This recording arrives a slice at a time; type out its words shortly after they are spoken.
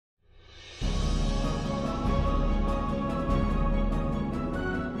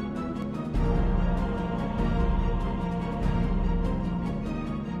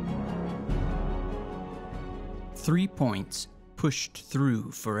3 points pushed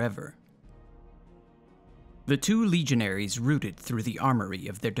through forever. The two legionaries rooted through the armory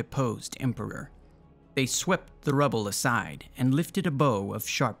of their deposed emperor. They swept the rubble aside and lifted a bow of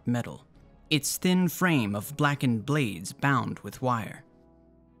sharp metal, its thin frame of blackened blades bound with wire.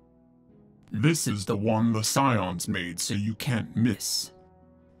 This is the one the Scions made so you can't miss.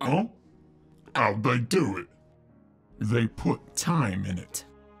 Huh? How'd they do it? They put time in it.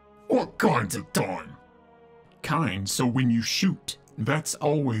 What kinds of time? Kind so when you shoot, that's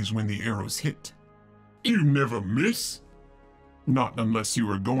always when the arrows hit. You never miss? Not unless you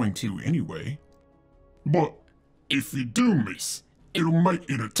are going to anyway. But if you do miss, it'll make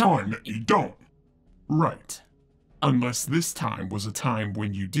it a time that you don't. Right. Unless this time was a time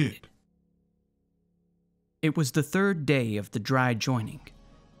when you did. It was the third day of the dry joining.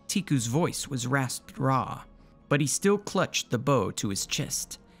 Ticuu's voice was rasped raw, but he still clutched the bow to his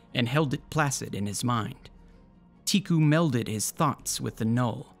chest and held it placid in his mind. Ticuu melded his thoughts with the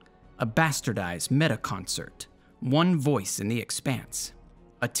null, a bastardized meta-concert, one voice in the expanse,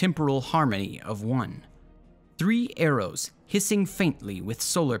 a temporal harmony of one. 3 arrows, hissing faintly with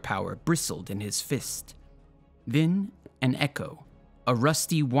solar power, bristled in his fist. Then an echo, a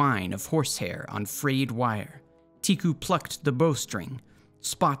rusty whine of horsehair on frayed wire. Ticuu plucked the bowstring.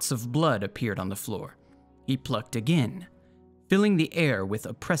 Spots of blood appeared on the floor. He plucked again, filling the air with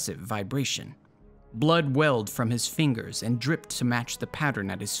oppressive vibration. Blood welled from his fingers and dripped to match the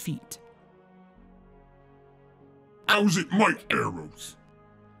pattern at his feet. How's it make arrows?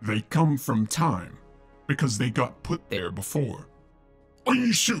 They come from time, because they got put there before. When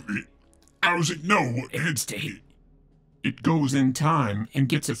you shoot it, how's it know what heads to hit? It goes in time and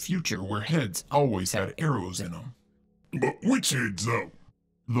gets a future where heads always had arrows in them. But which heads though?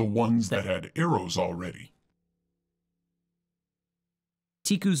 The ones that had arrows already.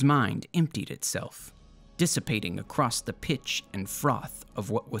 Ticuu's mind emptied itself, dissipating across the pitch and froth of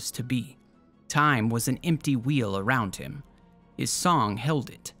what was to be. Time was an empty wheel around him. His song held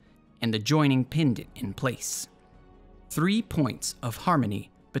it, and the joining pinned it in place. 3 points of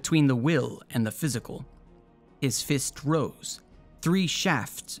harmony between the will and the physical. His fist rose. 3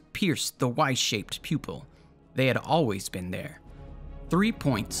 shafts pierced the Y-shaped pupil. They had always been there. 3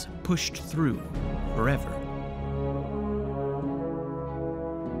 points pushed through forever.